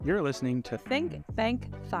You're listening to Think,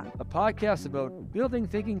 Thank, Thought, a podcast about building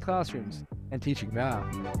thinking classrooms and teaching math.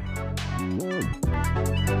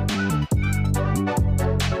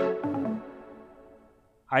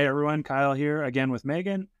 Hi, everyone. Kyle here again with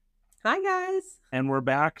Megan. Hi, guys. And we're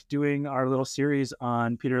back doing our little series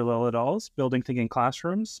on Peter Liljedahl's Building Thinking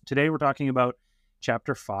Classrooms. Today, we're talking about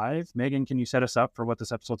Chapter 5. Megan, can you set us up for what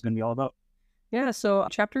this episode's going to be all about? Yeah, so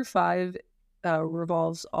Chapter 5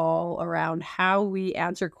 revolves all around how we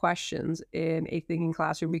answer questions in a thinking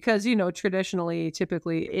classroom because, traditionally,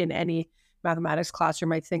 typically in any mathematics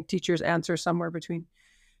classroom, I think teachers answer somewhere between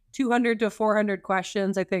 200 to 400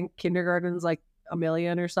 questions. I think kindergarten's like 1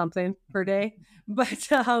 million or something per day. But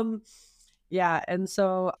yeah, and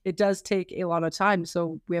so it does take a lot of time.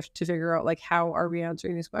 So we have to figure out how are we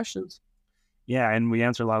answering these questions? Yeah, and we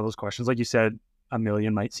answer a lot of those questions. Like you said, 1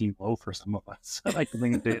 million might seem low for some of us. Like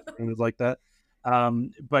things like that.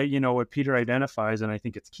 But what Peter identifies, and I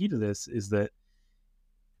think it's key to this, is that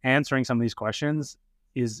answering some of these questions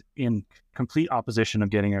is in complete opposition of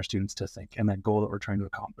getting our students to think and that goal that we're trying to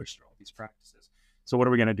accomplish through all these practices. So what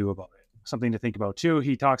are we going to do about it? Something to think about too.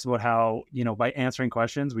 He talks about how, by answering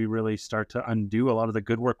questions, we really start to undo a lot of the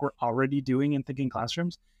good work we're already doing in thinking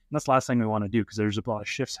classrooms. And that's the last thing we want to do because there's a lot of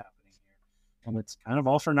shifts happening here. And it's kind of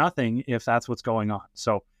all for nothing if that's what's going on.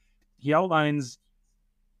 So he outlines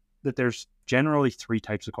that there's generally 3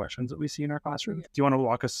 types of questions that we see in our classroom. Do you want to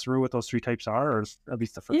walk us through what those 3 types are, or at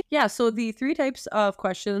least the first? Yeah, so the 3 types of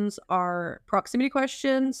questions are proximity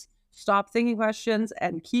questions, stop thinking questions,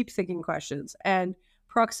 and keep thinking questions. And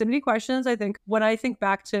proximity questions, I think, when I think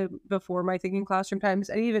back to before my thinking classroom times,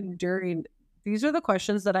 and even during, these are the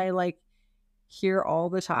questions that I hear all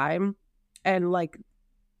the time and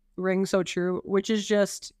ring so true, which is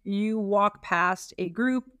just you walk past a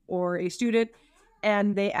group or a student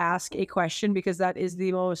and they ask a question because that is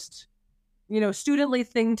the most, studently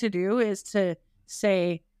thing to do is to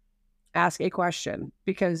say, ask a question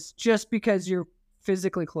because you're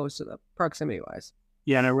physically close to them, proximity wise.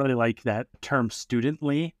 Yeah, and I really like that term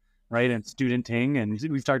studently, right? And studenting, and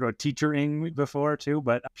we've talked about teachering before too,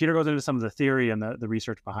 but Peter goes into some of the theory and the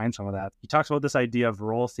research behind some of that. He talks about this idea of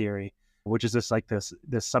role theory, which is this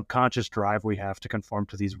subconscious drive we have to conform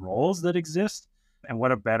to these roles that exist. And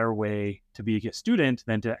what a better way to be a student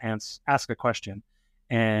than to ask a question.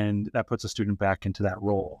 And that puts a student back into that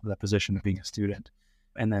role, that position of being a student.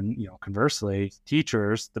 And then, conversely,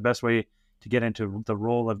 teachers, the best way to get into the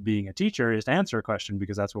role of being a teacher is to answer a question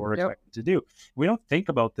because that's what we're expected to do. We don't think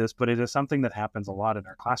about this, but it is something that happens a lot in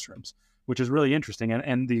our classrooms, which is really interesting.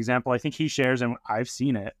 And the example I think he shares, and I've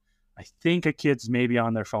seen it, I think a kid's maybe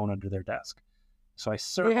on their phone under their desk. So I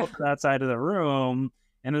circle to that side of the room,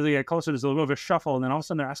 and as they get closer, there's a little bit of a shuffle, and then all of a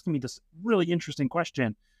sudden they're asking me this really interesting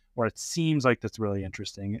question, or it seems like that's really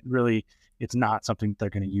interesting. It's not something that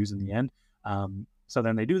they're going to use in the end. So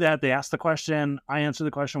then they do that. They ask the question. I answer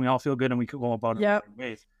the question. We all feel good, and we can go about it in different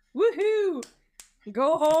ways. Woohoo!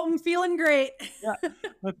 Go home feeling great. Yeah.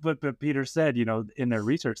 But Peter said, in their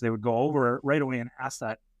research, they would go over right away and ask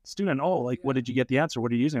that student, what did you get the answer?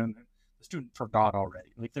 What are you using? And the student forgot already.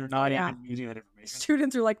 They're not even using that information.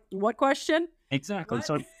 Students are like, what question? Exactly. What?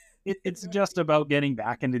 So it's just about getting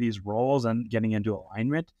back into these roles and getting into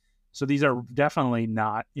alignment. So these are definitely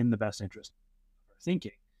not in the best interest of our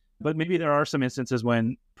thinking. But maybe there are some instances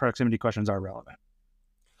when proximity questions are relevant.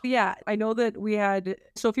 Yeah, I know that we had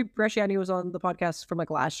Sophie Bresciani was on the podcast from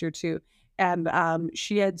last year too. And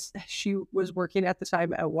she was working at the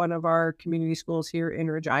time at one of our community schools here in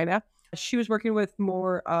Regina. She was working with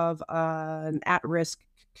more of an at-risk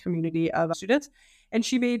community of students. And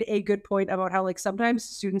she made a good point about how sometimes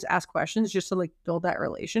students ask questions just to build that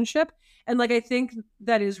relationship. And I think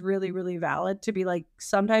that is really, really valid to be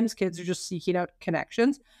sometimes kids are just seeking out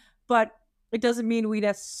connections, but it doesn't mean we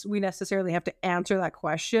necessarily have to answer that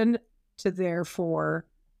question to therefore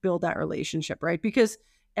build that relationship, right? Because,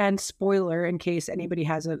 and spoiler in case anybody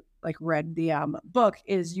hasn't read the book,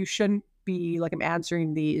 is you shouldn't be I'm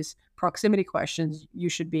answering these proximity questions. You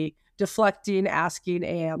should be deflecting, asking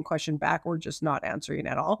a question back, or just not answering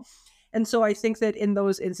at all. And so I think that in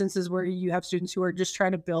those instances where you have students who are just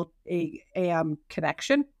trying to build a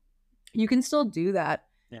connection, you can still do that.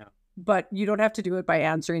 Yeah. But you don't have to do it by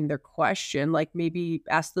answering their question. Maybe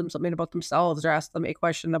ask them something about themselves or ask them a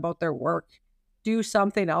question about their work. Do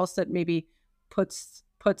something else that maybe puts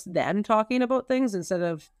them talking about things instead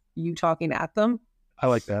of you talking at them. I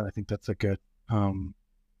like that. I think that's a good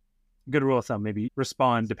rule of thumb. Maybe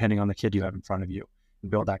respond depending on the kid you have in front of you and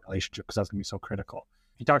build that relationship because that's going to be so critical.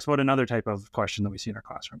 He talks about another type of question that we see in our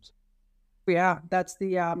classrooms. Yeah, that's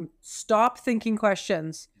the stop thinking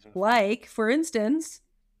questions. For instance,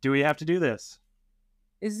 do we have to do this?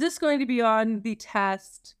 Is this going to be on the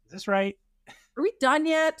test? Is this right? Are we done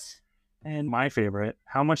yet? And my favorite,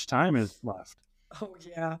 how much time is left? Oh,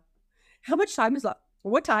 yeah. How much time is left?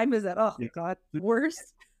 What time is it? Oh, Yeah. God.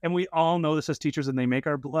 Worse. And we all know this as teachers, and they make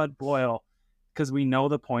our blood boil because we know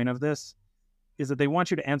the point of this is that they want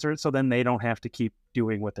you to answer it so then they don't have to keep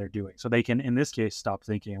doing what they're doing. So they can, in this case, stop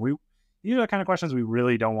thinking. These are the kind of questions we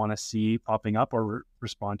really don't want to see popping up or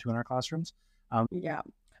respond to in our classrooms. Yeah.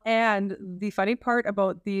 And the funny part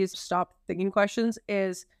about these stop thinking questions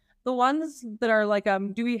is the ones that are like,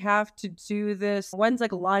 do we have to do this? When's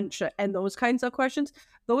like lunch? And those kinds of questions,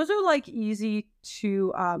 those are like easy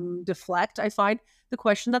to deflect. I find the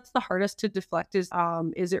question that's the hardest to deflect is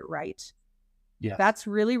it right? Yes. That's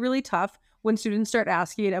really, really tough when students start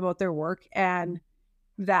asking about their work. And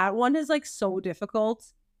that one is like so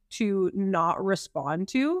difficult to not respond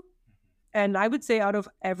to. And I would say out of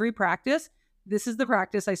every practice, this is the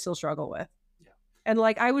practice I still struggle with. Yeah. And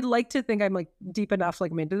like, I would like to think I'm like deep enough,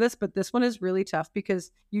 like I'm into this, but this one is really tough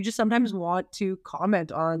because you just sometimes want to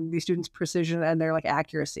comment on the students' precision and their like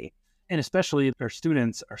accuracy. And especially our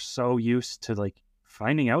students are so used to like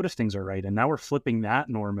finding out if things are right. And now we're flipping that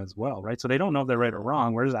norm as well, right? So they don't know if they're right or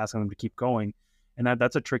wrong. We're just asking them to keep going. And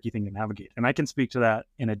that's a tricky thing to navigate. And I can speak to that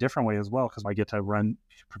in a different way as well, because I get to run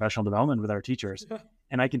professional development with our teachers.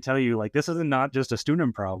 And I can tell you, like, this is not just a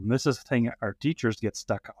student problem. This is a thing our teachers get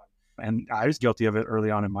stuck on. And I was guilty of it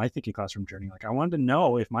early on in my thinking classroom journey. Like, I wanted to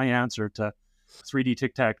know if my answer to 3D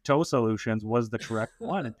tic-tac-toe solutions was the correct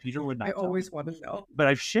one. And Peter would not I tell always me. want to know. But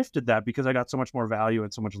I've shifted that because I got so much more value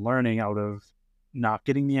and so much learning out of not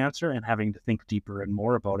getting the answer and having to think deeper and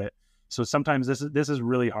more about it. So sometimes this is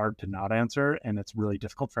really hard to not answer, and it's really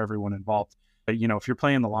difficult for everyone involved. But, you know, if you're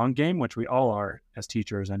playing the long game, which we all are as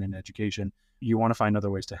teachers and in education, you want to find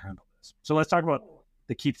other ways to handle this. So let's talk about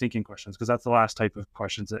the keep thinking questions, because that's the last type of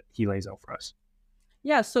questions that he lays out for us.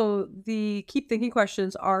 Yeah, so the keep thinking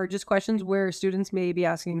questions are just questions where students may be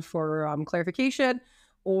asking for clarification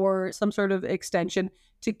or some sort of extension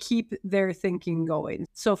to keep their thinking going.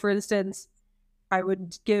 So for instance, I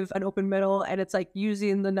would give an open middle and it's like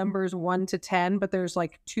using the numbers 1 to 10, but there's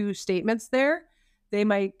like 2 statements there. They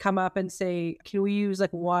might come up and say, can we use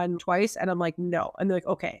like 1 twice? And I'm like, no. And they're like,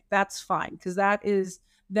 okay, that's fine. Because that is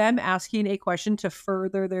them asking a question to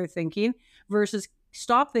further their thinking versus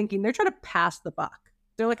stop thinking. They're trying to pass the buck.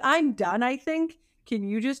 They're like, I'm done, I think. Can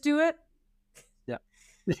you just do it? Yeah,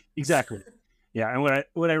 exactly. Yeah. And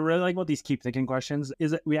what I really like about these keep thinking questions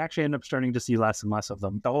is that we actually end up starting to see less and less of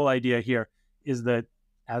them. The whole idea here is that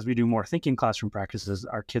as we do more thinking classroom practices,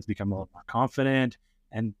 our kids become a little more confident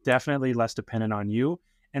and definitely less dependent on you.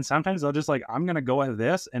 And sometimes they'll just like, I'm going to go at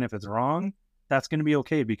this. And if it's wrong, that's going to be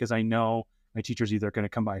okay, because I know my teacher's either going to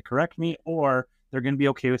come by and correct me, or they're going to be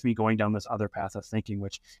okay with me going down this other path of thinking,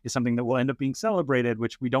 which is something that will end up being celebrated,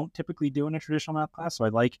 which we don't typically do in a traditional math class. So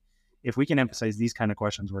I'd like, if we can emphasize these kind of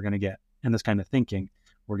questions, we're going to get, and this kind of thinking,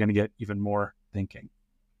 we're going to get even more thinking.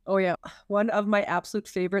 Oh, yeah. One of my absolute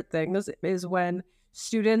favorite things is when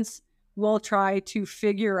students will try to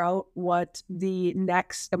figure out what the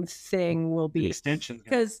next thing will be. Extension.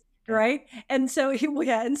 Because, right? And so,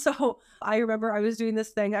 yeah. And so I remember I was doing this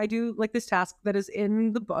thing. I do like this task that is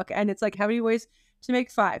in the book, and it's like, how many ways to make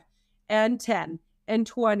 5 and 10 and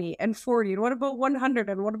 20 and 40? And what about 100?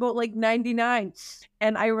 And what about like 99?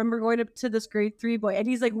 And I remember going up to this grade 3 boy, and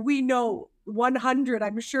he's like, we know 100.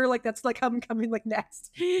 I'm sure like that's like I'm coming like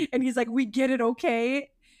next. And he's like, we get it, okay?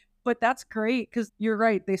 But that's great, because you're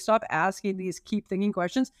right. They stop asking these keep thinking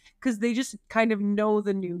questions because they just kind of know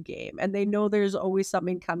the new game and they know there's always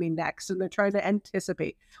something coming next, and they're trying to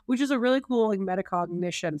anticipate, which is a really cool like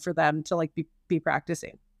metacognition for them to like be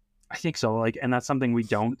practicing. I think so. Like, and that's something we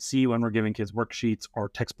don't see when we're giving kids worksheets or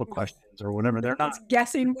textbook questions or whatever. They're not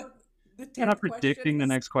guessing. They're not predicting the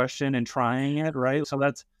next question and trying it, right? So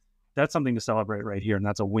that's something to celebrate right here, and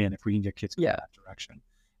that's a win if we can get kids going in that direction.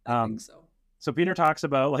 I think so. So Peter talks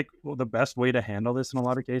about like, well, the best way to handle this in a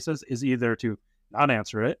lot of cases is either to not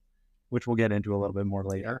answer it, which we'll get into a little bit more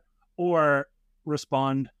later, or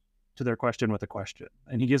respond to their question with a question.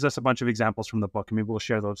 And he gives us a bunch of examples from the book, and maybe we'll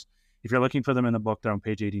share those. If you're looking for them in the book, they're on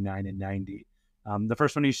page 89 and 90. The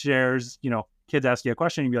first one he shares, kids ask you a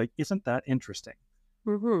question, and you'd be like, isn't that interesting?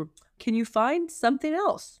 Mm-hmm. Can you find something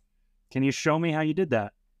else? Can you show me how you did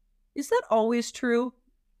that? Is that always true?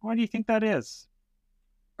 Why do you think that is?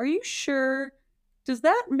 Are you sure? Does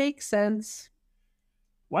that make sense?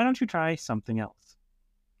 Why don't you try something else?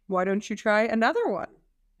 Why don't you try another one?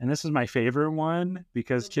 And this is my favorite one,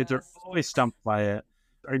 because kids are always stumped by it.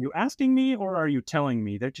 Are you asking me or are you telling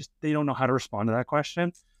me? They don't know how to respond to that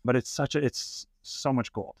question, but it's so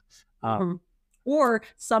much gold. Or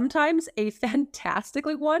sometimes a fantastic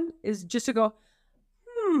one is just to go,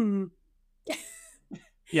 hmm.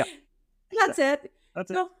 Yeah. That's it. That's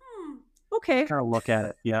it. Go, okay. Kind of look at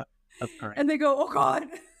it. Yeah. That's correct. And they go, oh God.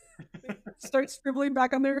 They start scribbling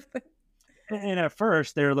back on their thing. And at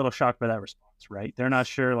first they're a little shocked by that response, right? They're not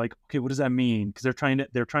sure, like, okay, what does that mean? Because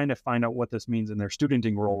they're trying to find out what this means in their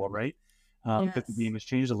studenting role, right? Because the game has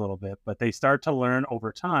changed a little bit, but they start to learn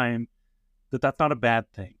over time that that's not a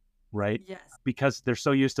bad thing, right? Yes. Because they're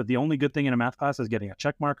so used to the only good thing in a math class is getting a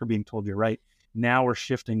check mark or being told you're right. Now we're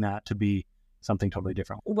shifting that to be something totally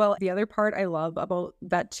different. Well, the other part I love about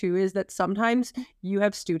that too is that sometimes you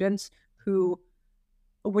have students who,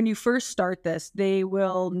 when you first start this, they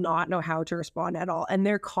will not know how to respond at all. And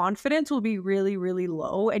their confidence will be really, really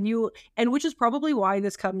low. And which is probably why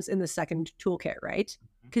this comes in the second toolkit, right?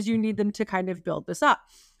 Because you need them to kind of build this up.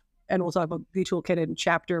 And we'll talk about the toolkit in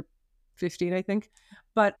chapter 15, I think.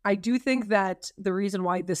 But I do think that the reason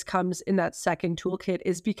why this comes in that second toolkit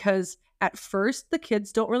is because at first the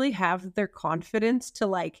kids don't really have their confidence to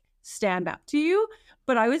like stand up to you.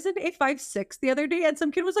 But I was in A5-6 the other day and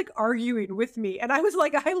some kid was like arguing with me. And I was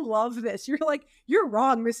like, I love this. You're like, you're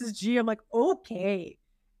wrong, Mrs. G. I'm like, okay.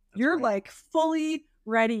 You're like fully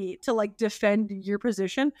ready to like defend your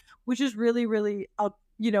position, which is really, really,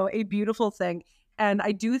 a beautiful thing. And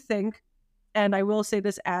I do think, and I will say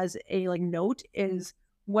this as a like note, is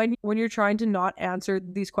when you're trying to not answer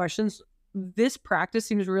these questions, this practice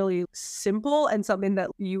seems really simple and something that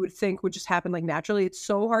you would think would just happen like naturally. It's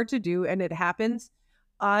so hard to do and it happens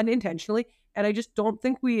unintentionally. And I just don't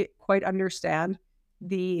think we quite understand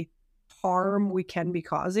the harm we can be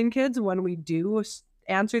causing kids when we do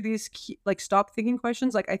answer these like stop thinking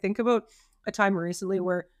questions. Like I think about a time recently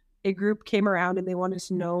where a group came around and they wanted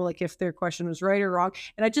to know like if their question was right or wrong.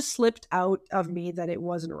 And I just slipped out of me that it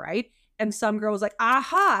wasn't right. And some girl was like,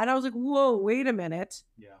 aha. And I was like, whoa, wait a minute.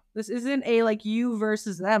 Yeah. This isn't a like you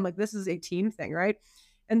versus them. Like this is a team thing, right?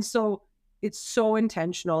 And so it's so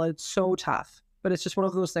intentional. It's so tough. But it's just one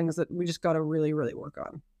of those things that we just got to really, really work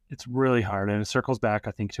on. It's really hard. And it circles back,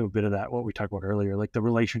 I think, to a bit of that, what we talked about earlier. Like the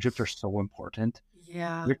relationships are so important.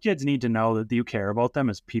 Yeah. Your kids need to know that you care about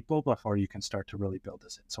them as people before you can start to really build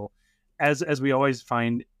this in. So as we always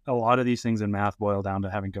find, a lot of these things in math boil down to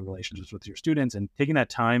having good relationships with your students and taking that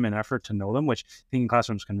time and effort to know them, which thinking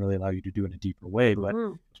classrooms can really allow you to do in a deeper way. But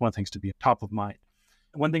it's one of the things to be top of mind.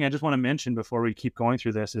 One thing I just want to mention before we keep going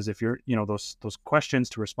through this is if you're, those questions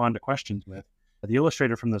to respond to questions with, the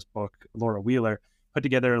illustrator from this book, Laura Wheeler, put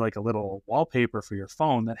together like a little wallpaper for your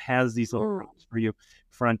phone that has these little prompts for you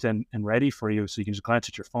front and ready for you. So you can just glance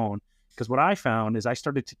at your phone. Because what I found is I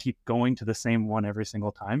started to keep going to the same one every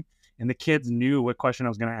single time. And the kids knew what question I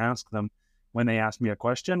was going to ask them when they asked me a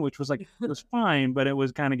question, which was like, it was fine, but it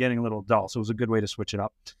was kind of getting a little dull. So it was a good way to switch it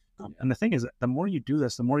up. And the thing is, the more you do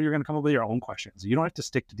this, the more you're going to come up with your own questions. You don't have to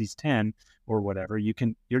stick to these 10 or whatever. You're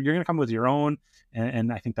going to come with your own.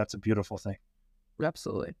 And I think that's a beautiful thing.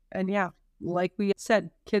 Absolutely. And yeah, like we said,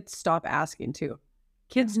 kids stop asking too.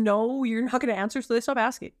 Kids know you're not going to answer, so they stop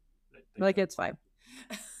asking. Like, it's fine.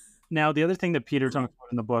 Now, the other thing that Peter talks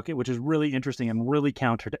about in the book, which is really interesting and really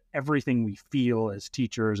counter to everything we feel as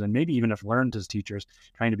teachers, and maybe even have learned as teachers,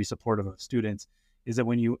 trying to be supportive of students, is that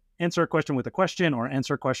when you answer a question with a question or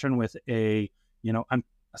answer a question with a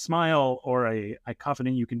smile or I'm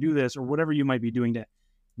confident you can do this or whatever you might be doing to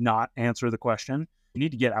not answer the question, you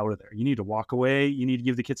need to get out of there. You need to walk away. You need to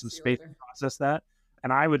give the kids some space to process that.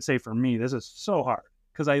 And I would say for me, this is so hard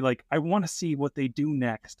because I want to see what they do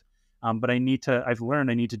next. But I've learned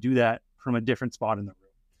I need to do that from a different spot in the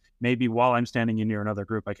room. Maybe while I'm standing in near another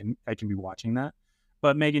group, I can be watching that.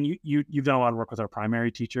 But Megan, you've done a lot of work with our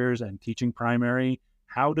primary teachers and teaching primary.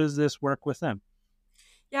 How does this work with them?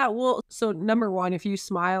 Yeah, well, so number one, if you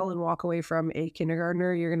smile and walk away from a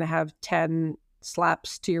kindergartner, you're going to have 10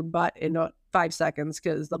 slaps to your butt in 5 seconds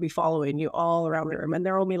because they'll be following you all around the room and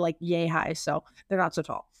they're only like yay high. So they're not so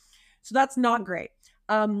tall. So that's not great.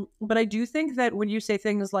 But I do think that when you say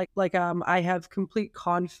things like I have complete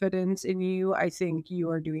confidence in you, I think you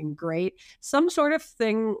are doing great, some sort of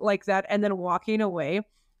thing like that, and then walking away,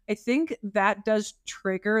 I think that does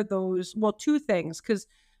trigger those, well, two things, because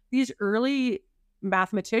these early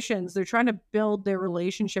mathematicians, they're trying to build their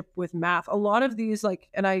relationship with math. A lot of these, like,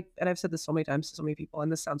 and I've said this so many times to so many people,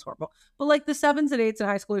 and this sounds horrible, but like the 7s and 8s and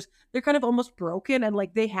high schoolers, they're kind of almost broken, and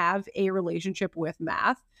like they have a relationship with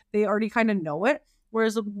math. They already kind of know it.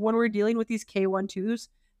 Whereas when we're dealing with these K1, 2s,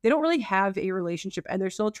 they don't really have a relationship and they're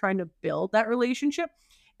still trying to build that relationship.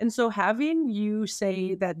 And so having you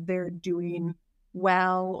say that they're doing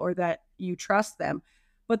well or that you trust them,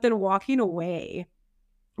 but then walking away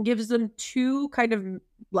gives them two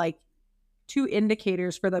two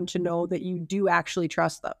indicators for them to know that you do actually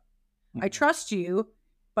trust them. I trust you,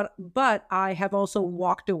 but I have also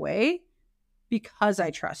walked away because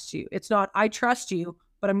I trust you. It's not I trust you,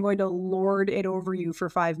 but I'm going to lord it over you for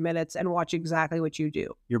 5 minutes and watch exactly what you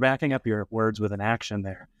do. You're backing up your words with an action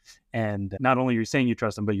there. And not only are you saying you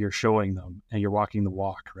trust them, but you're showing them and you're walking the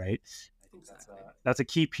walk, right? I think that's a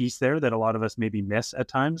key piece there that a lot of us maybe miss at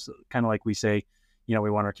times. Kind of like we say, we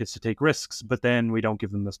want our kids to take risks, but then we don't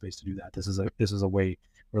give them the space to do that. This is a way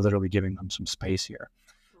we're literally giving them some space here.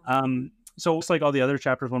 So it's like all the other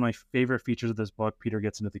chapters. One of my favorite features of this book, Peter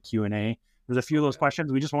gets into the Q&A. There's a few of those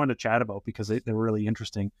questions we just wanted to chat about because they were really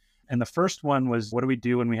interesting. And the first one was, what do we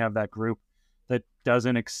do when we have that group that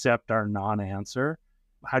doesn't accept our non-answer?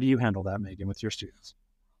 How do you handle that, Megan, with your students?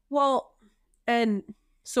 Well, and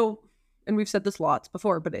we've said this lots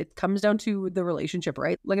before, but it comes down to the relationship,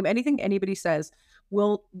 right? Like if anything anybody says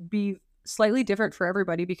will be slightly different for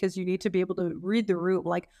everybody because you need to be able to read the room.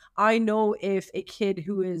 Like I know if a kid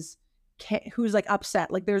who's like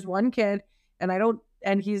upset, like there's one kid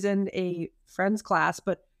and he's in a friend's class,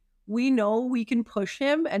 but we know we can push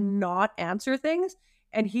him and not answer things.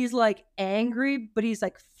 And he's like angry, but he's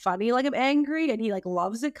like funny, like I'm angry, and he like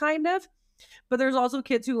loves it kind of. But there's also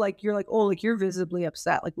kids who like, you're like, oh, like you're visibly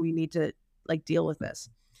upset. Like we need to like deal with this.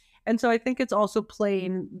 And so I think it's also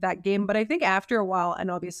playing that game. But I think after a while,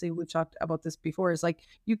 and obviously we've talked about this before, is like,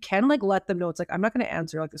 you can like let them know it's like, I'm not going to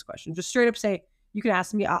answer like this question. Just straight up say, you can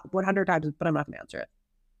ask me 100 times, but I'm not going to answer it.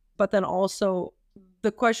 But then also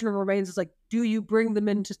the question remains is like, do you bring them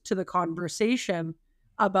into the conversation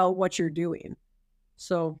about what you're doing?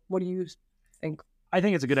 So what do you think? I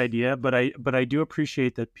think it's a good idea, but I do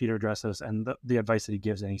appreciate that Peter addresses and the advice that he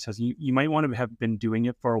gives. And he says, you might want to have been doing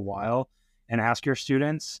it for a while and ask your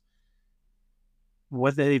students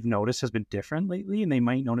what they've noticed has been different lately. And they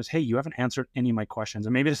might notice, hey, you haven't answered any of my questions.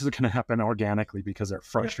 And maybe this is going to happen organically because they're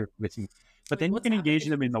frustrated with you. But then you can engage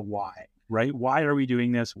them in the why, right? Why are we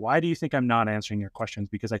doing this? Why do you think I'm not answering your questions?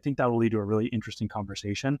 Because I think that will lead to a really interesting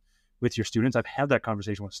conversation with your students. I've had that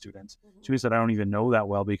conversation with students that I don't even know that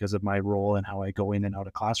well because of my role and how I go in and out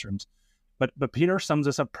of classrooms. But Peter sums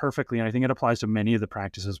this up perfectly, and I think it applies to many of the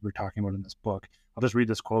practices we're talking about in this book. I'll just read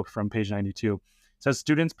this quote from page 92. It says,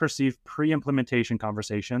 students perceive pre-implementation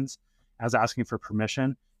conversations as asking for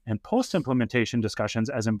permission and post-implementation discussions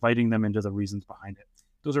as inviting them into the reasons behind it.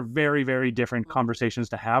 Those are very, very different conversations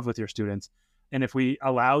to have with your students. And if we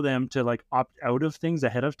allow them to like opt out of things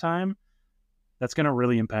ahead of time, that's going to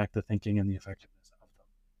really impact the thinking and the effectiveness of them.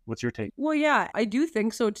 What's your take? Well, yeah, I do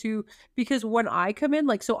think so too, because when I come in,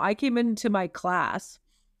 like, so I came into my class,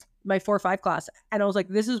 my 4-5 class, and I was like,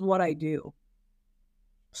 this is what I do.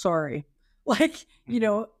 Sorry. Like,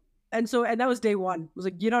 and that was day one. I was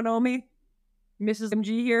like, you don't know me? Mrs.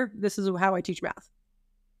 MG here. This is how I teach math.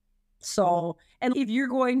 So, and if you're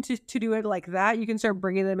going to do it like that, you can start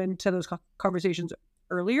bringing them into those conversations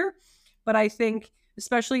earlier. But I think,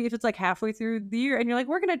 especially if it's like halfway through the year and you're like,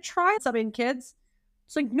 we're going to try something, kids.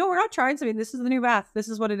 It's like, no, we're not trying something. This is the new math. This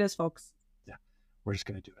is what it is, folks. Yeah, we're just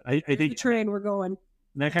going to do it. I think the train, we're going.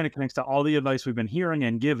 And that kind of connects to all the advice we've been hearing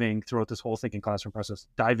and giving throughout this whole thinking classroom process.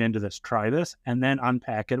 Dive into this, try this, and then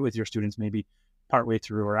unpack it with your students maybe partway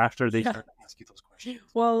through or after they start to ask you those questions.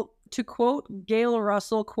 Well, to quote Gail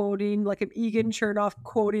Russell quoting, like an Egan Chernoff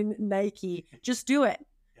quoting Nike, just do it.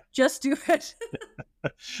 Yeah. Just do it.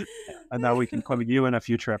 And now we can come with you in a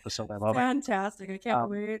future episode. I love Fantastic. I can't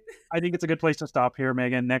wait. I think it's a good place to stop here,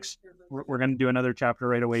 Megan. Next, we're going to do another chapter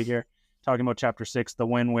right away here, talking about chapter 6, the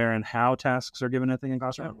when, where, and how tasks are given in thinking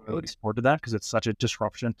classroom. I'm really supported that because it's such a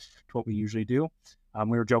disruption to what we usually do.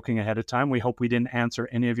 We were joking ahead of time. We hope we didn't answer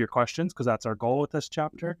any of your questions because that's our goal with this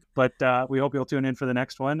chapter. But we hope you'll tune in for the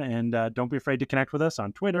next one. And don't be afraid to connect with us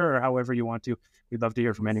on Twitter or however you want to. We'd love to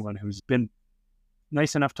hear from anyone who's been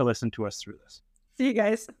nice enough to listen to us through this. See you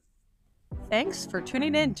guys. Thanks for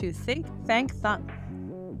tuning in to Think, Thank, Thunk.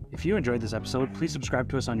 If you enjoyed this episode, please subscribe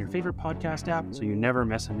to us on your favorite podcast app so you never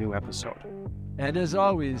miss a new episode. And as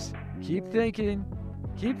always, keep thinking,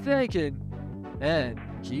 and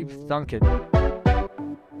keep thunking.